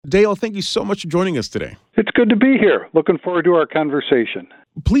Dale, thank you so much for joining us today. It's good to be here. Looking forward to our conversation.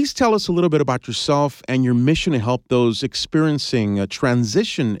 Please tell us a little bit about yourself and your mission to help those experiencing a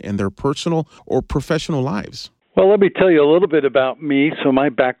transition in their personal or professional lives. Well, let me tell you a little bit about me. So my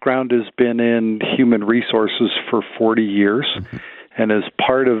background has been in human resources for 40 years. And as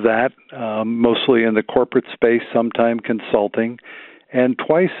part of that, mostly in the corporate space, sometime consulting. And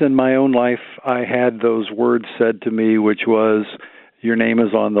twice in my own life, I had those words said to me, which was, your name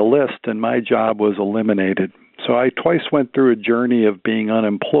is on the list, and my job was eliminated. So I twice went through a journey of being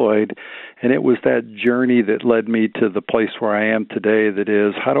unemployed, and it was that journey that led me to the place where I am today, that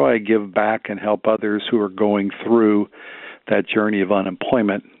is, how do I give back and help others who are going through that journey of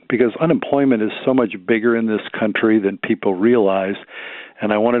unemployment? Because unemployment is so much bigger in this country than people realize,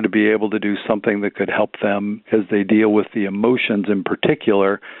 and I wanted to be able to do something that could help them as they deal with the emotions in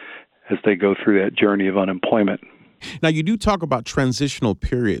particular as they go through that journey of unemployment. Now, you do talk about transitional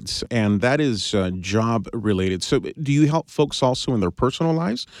periods, and that is job-related. So do you help folks also in their personal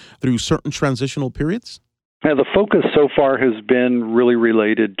lives through certain transitional periods? Now, the focus so far has been really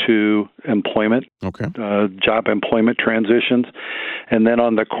related to employment, job employment transitions. And then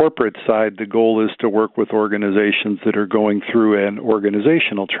on the corporate side, the goal is to work with organizations that are going through an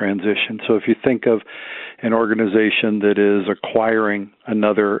organizational transition. So if you think of an organization that is acquiring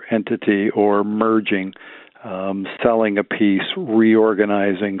another entity or merging, selling a piece,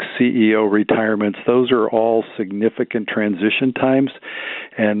 reorganizing, CEO retirements, those are all significant transition times.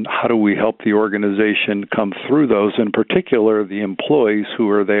 And how do we help the organization come through those? In particular, the employees who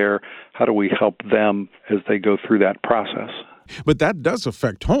are there, how do we help them as they go through that process? But that does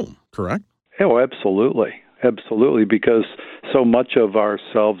affect home, correct? Oh, absolutely. Absolutely, because so much of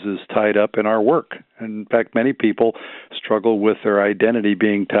ourselves is tied up in our work. In fact, many people struggle with their identity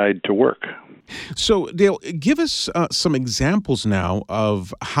being tied to work. So, Dale, give us some examples now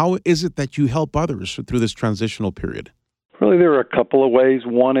of how is it that you help others through this transitional period? Really, there are a couple of ways.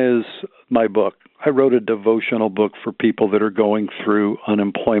 One is my book. I wrote a devotional book for people that are going through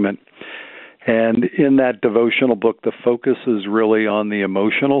unemployment. And in that devotional book, the focus is really on the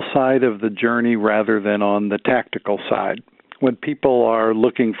emotional side of the journey rather than on the tactical side. When people are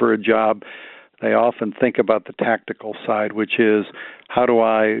looking for a job, they often think about the tactical side, which is, how do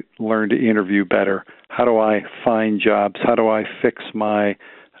I learn to interview better? How do I find jobs? How do I fix my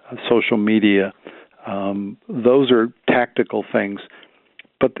social media? Those are tactical things.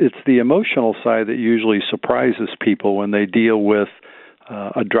 But it's the emotional side that usually surprises people when they deal with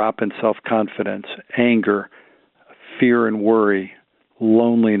a drop in self-confidence, anger, fear and worry,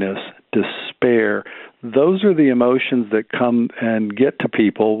 loneliness, despair. Those are the emotions that come and get to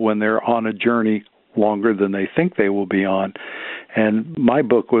people when they're on a journey longer than they think they will be on. And my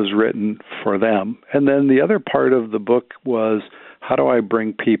book was written for them. And then the other part of the book was, how do I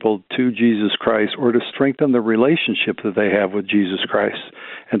bring people to Jesus Christ or to strengthen the relationship that they have with Jesus Christ?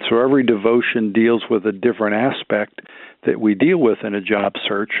 And so every devotion deals with a different aspect that we deal with in a job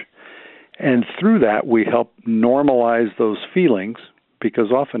search. And through that, we help normalize those feelings,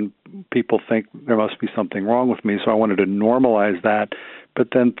 because often people think there must be something wrong with me. So I wanted to normalize that. But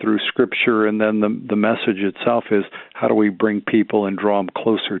then through Scripture and then the message itself is, how do we bring people and draw them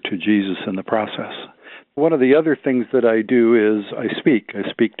closer to Jesus in the process? One of the other things that I do is I speak. I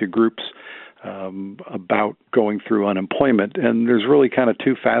speak to groups about going through unemployment. And there's really kind of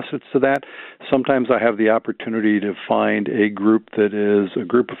two facets to that. Sometimes I have the opportunity to find a group that is a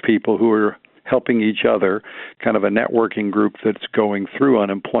group of people who are helping each other, kind of a networking group that's going through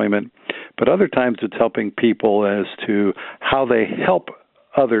unemployment. But other times it's helping people as to how they help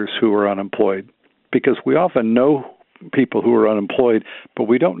others who are unemployed. Because we often know people who are unemployed, but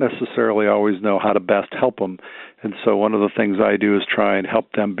we don't necessarily always know how to best help them. And so one of the things I do is try and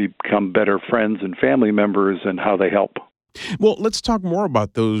help them become better friends and family members and how they help. Well, let's talk more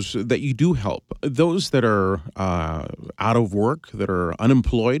about those that you do help. Those that are out of work, that are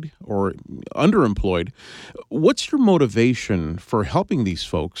unemployed or underemployed. What's your motivation for helping these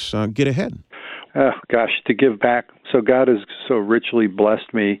folks get ahead? To give back. So God has so richly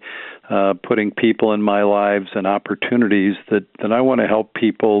blessed me, putting people in my lives and opportunities that I want to help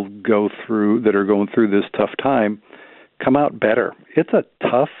people go through, that are going through this tough time, come out better. It's a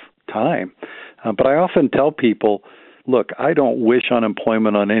tough time. But I often tell people, look, I don't wish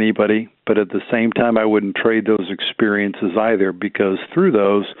unemployment on anybody, but at the same time, I wouldn't trade those experiences either, because through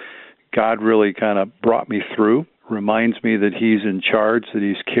those, God really kind of brought me through, reminds me that He's in charge, that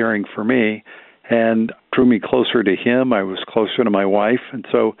He's caring for me, and drew me closer to Him. I was closer to my wife. And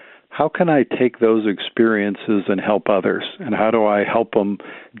so how can I take those experiences and help others? And how do I help them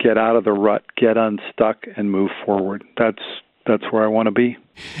get out of the rut, get unstuck, and move forward? That's where I want to be.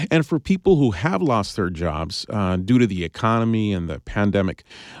 And for people who have lost their jobs due to the economy and the pandemic,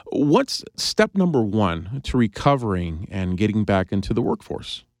 what's step number one to recovering and getting back into the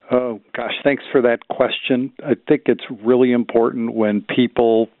workforce? Oh, gosh, thanks for that question. I think it's really important when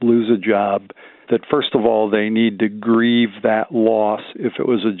people lose a job that, first of all, they need to grieve that loss if it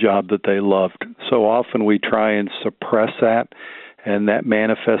was a job that they loved. So often we try and suppress that, and that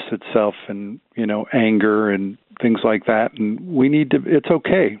manifests itself in, anger and things like that. And it's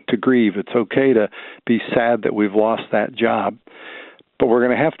okay to grieve. It's okay to be sad that we've lost that job. But we're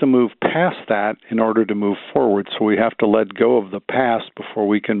going to have to move past that in order to move forward. So we have to let go of the past before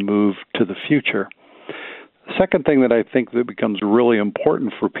we can move to the future. The second thing that I think that becomes really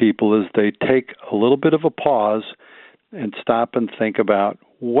important for people is they take a little bit of a pause and stop and think about,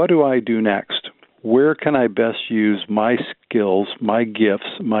 what do I do next? Where can I best use my skills, my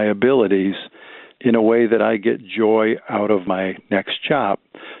gifts, my abilities in a way that I get joy out of my next job?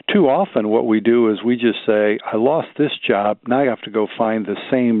 Too often what we do is we just say, I lost this job, now I have to go find the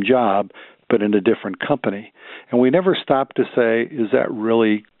same job, but in a different company. And we never stop to say, is that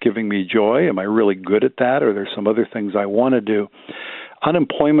really giving me joy? Am I really good at that? Or are there some other things I want to do?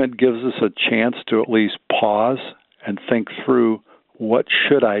 Unemployment gives us a chance to at least pause and think through, what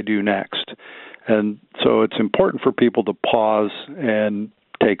should I do next? And so it's important for people to pause and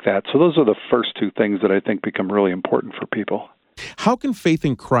take that. So those are the first two things that I think become really important for people. How can faith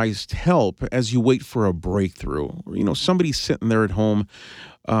in Christ help as you wait for a breakthrough? Somebody's sitting there at home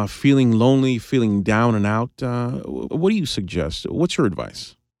feeling lonely, feeling down and out. What do you suggest? What's your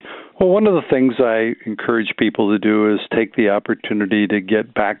advice? Well, one of the things I encourage people to do is take the opportunity to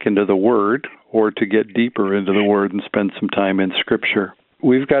get back into the Word or to get deeper into the Word and spend some time in Scripture.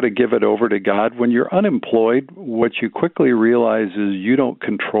 We've got to give it over to God. When you're unemployed, what you quickly realize is you don't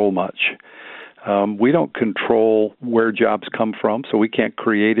control much. We don't control where jobs come from, so we can't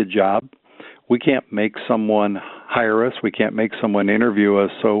create a job. We can't make someone hire us. We can't make someone interview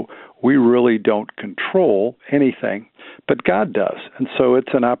us, so we really don't control anything. But God does, and so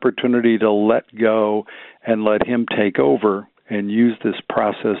it's an opportunity to let go and let Him take over and use this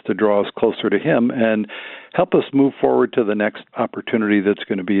process to draw us closer to Him and help us move forward to the next opportunity that's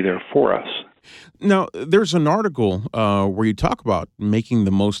going to be there for us. Now, there's an article where you talk about making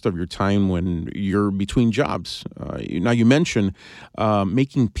the most of your time when you're between jobs. Now, you mentioned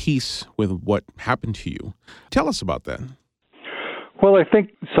making peace with what happened to you. Tell us about that. Well, I think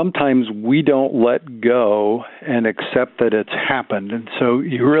sometimes we don't let go and accept that it's happened. And so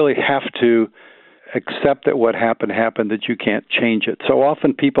you really have to accept that what happened, that you can't change it. So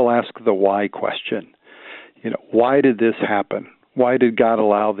often people ask the why question. Why did this happen? Why did God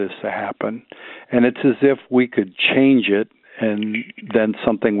allow this to happen? And it's as if we could change it and then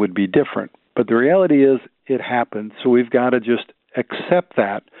something would be different. But the reality is it happened. So we've got to just accept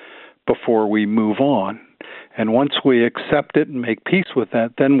that before we move on. And once we accept it and make peace with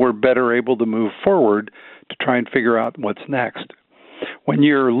that, then we're better able to move forward to try and figure out what's next. When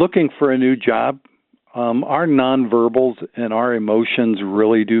you're looking for a new job, our nonverbals and our emotions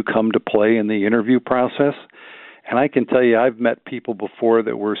really do come to play in the interview process. And I can tell you, I've met people before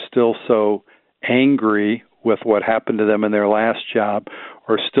that were still so angry with what happened to them in their last job,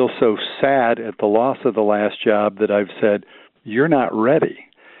 or still so sad at the loss of the last job, that I've said, you're not ready.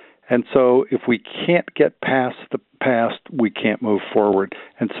 And so if we can't get past the past, we can't move forward.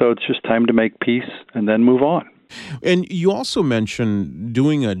 And so it's just time to make peace and then move on. And you also mentioned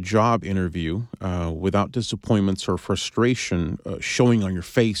doing a job interview without disappointments or frustration showing on your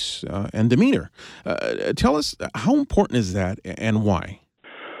face and demeanor. Tell us, how important is that and why?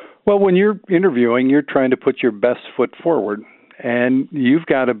 Well, when you're interviewing, you're trying to put your best foot forward, and you've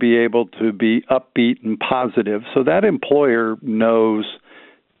got to be able to be upbeat and positive so that employer knows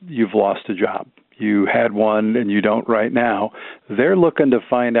you've lost a job. You had one and you don't right now. They're looking to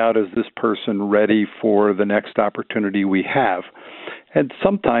find out, is this person ready for the next opportunity we have? And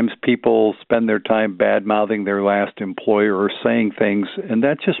sometimes people spend their time bad-mouthing their last employer or saying things, and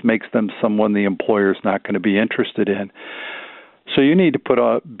that just makes them someone the employer's not going to be interested in. So you need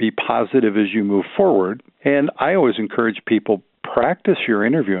to be positive as you move forward. And I always encourage people, practice your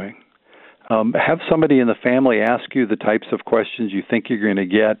interviewing. Have somebody in the family ask you the types of questions you think you're going to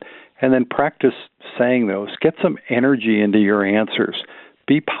get, and then practice saying those. Get some energy into your answers.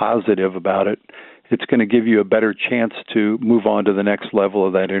 Be positive about it. It's going to give you a better chance to move on to the next level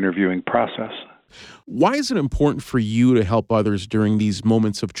of that interviewing process. Why is it important for you to help others during these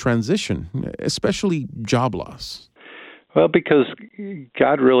moments of transition, especially job loss? Well, because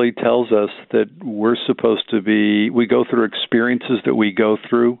God really tells us that we go through experiences that we go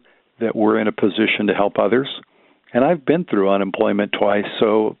through, that we're in a position to help others. And I've been through unemployment twice,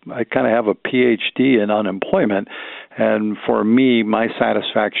 so I kind of have a PhD in unemployment. And for me, my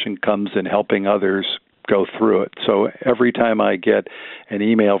satisfaction comes in helping others go through it. So every time I get an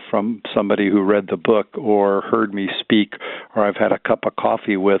email from somebody who read the book or heard me speak, or I've had a cup of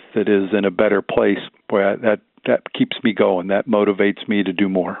coffee with that is in a better place, boy, that keeps me going. That motivates me to do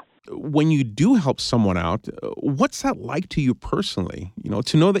more. When you do help someone out, what's that like to you personally?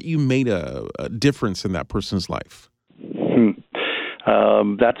 To know that you made a difference in that person's life.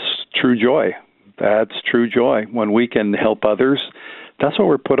 That's true joy. That's true joy. When we can help others, that's what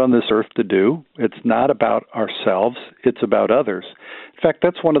we're put on this earth to do. It's not about ourselves. It's about others. In fact,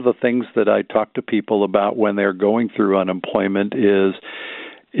 that's one of the things that I talk to people about when they're going through unemployment is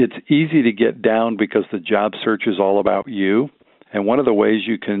it's easy to get down because the job search is all about you. And one of the ways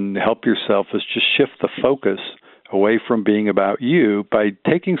you can help yourself is just shift the focus away from being about you by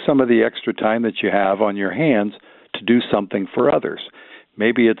taking some of the extra time that you have on your hands to do something for others.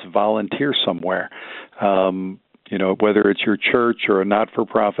 Maybe it's volunteer somewhere, whether it's your church or a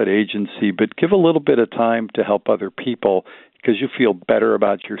not-for-profit agency, but give a little bit of time to help other people because you feel better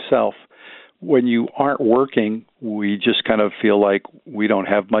about yourself. When you aren't working, we just kind of feel like we don't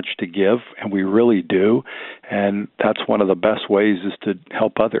have much to give, and we really do. And that's one of the best ways is to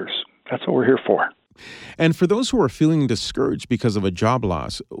help others. That's what we're here for. And for those who are feeling discouraged because of a job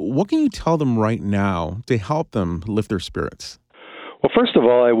loss, what can you tell them right now to help them lift their spirits? Well, first of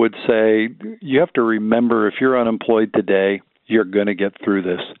all, I would say you have to remember if you're unemployed today, you're going to get through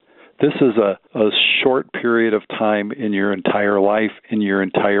this. This is a short period of time in your entire life, in your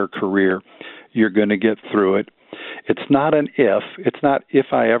entire career. You're going to get through it. It's not an if. It's not if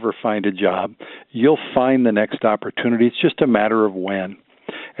I ever find a job. You'll find the next opportunity. It's just a matter of when.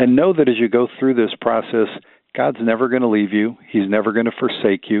 And know that as you go through this process, God's never going to leave you. He's never going to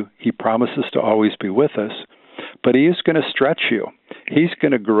forsake you. He promises to always be with us. But He is going to stretch you. He's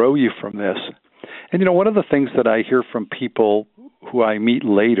going to grow you from this. And, one of the things that I hear from people who I meet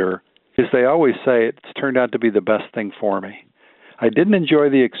later is they always say it's turned out to be the best thing for me. I didn't enjoy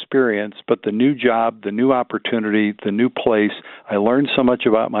the experience, but the new job, the new opportunity, the new place, I learned so much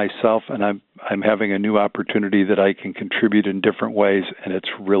about myself, and I'm having a new opportunity that I can contribute in different ways, and it's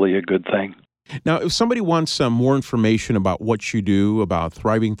really a good thing. Now, if somebody wants more information about what you do, about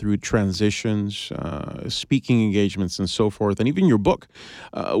thriving through transitions, speaking engagements, and so forth, and even your book,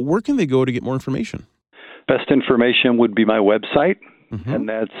 where can they go to get more information? Best information would be my website. And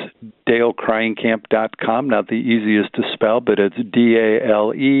that's DaleKreyenkamp.com. Not the easiest to spell, but it's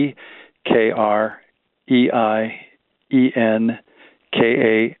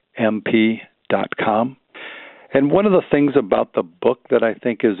DaleKreyenkamp.com. And one of the things about the book that I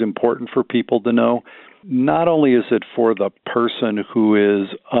think is important for people to know, not only is it for the person who is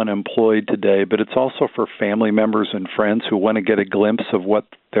unemployed today, but it's also for family members and friends who want to get a glimpse of what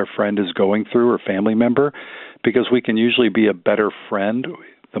their friend is going through or family member, because we can usually be a better friend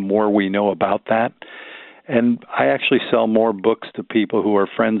the more we know about that. And I actually sell more books to people who are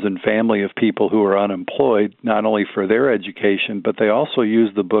friends and family of people who are unemployed, not only for their education, but they also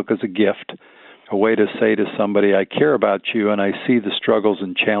use the book as a gift, a way to say to somebody, I care about you and I see the struggles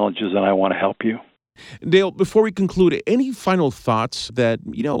and challenges and I want to help you. Dale, before we conclude, any final thoughts that,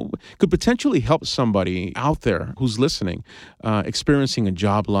 could potentially help somebody out there who's listening, experiencing a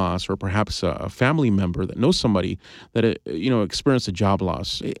job loss, or perhaps a family member that knows somebody that, experienced a job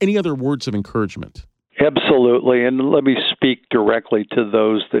loss? Any other words of encouragement? Absolutely. And let me speak directly to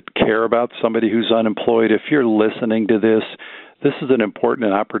those that care about somebody who's unemployed. If you're listening to this is an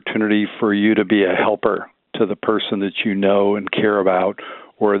important opportunity for you to be a helper to the person that you know and care about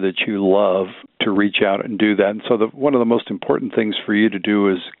or that you love, to reach out and do that. And so one of the most important things for you to do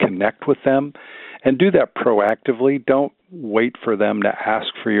is connect with them and do that proactively. Don't wait for them to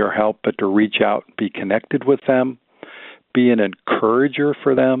ask for your help, but to reach out, be connected with them, be an encourager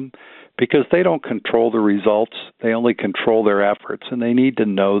for them, because they don't control the results. They only control their efforts, and they need to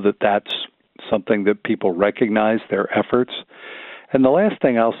know that that's something that people recognize, their efforts. And the last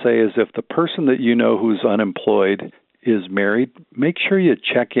thing I'll say is if the person that you know who's unemployed is married, make sure you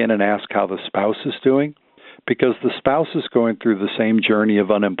check in and ask how the spouse is doing, because the spouse is going through the same journey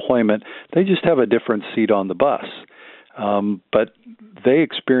of unemployment. They just have a different seat on the bus. But they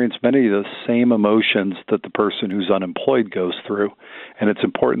experience many of the same emotions that the person who's unemployed goes through, and it's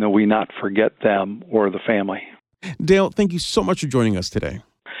important that we not forget them or the family. Dale, thank you so much for joining us today.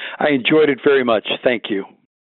 I enjoyed it very much. Thank you.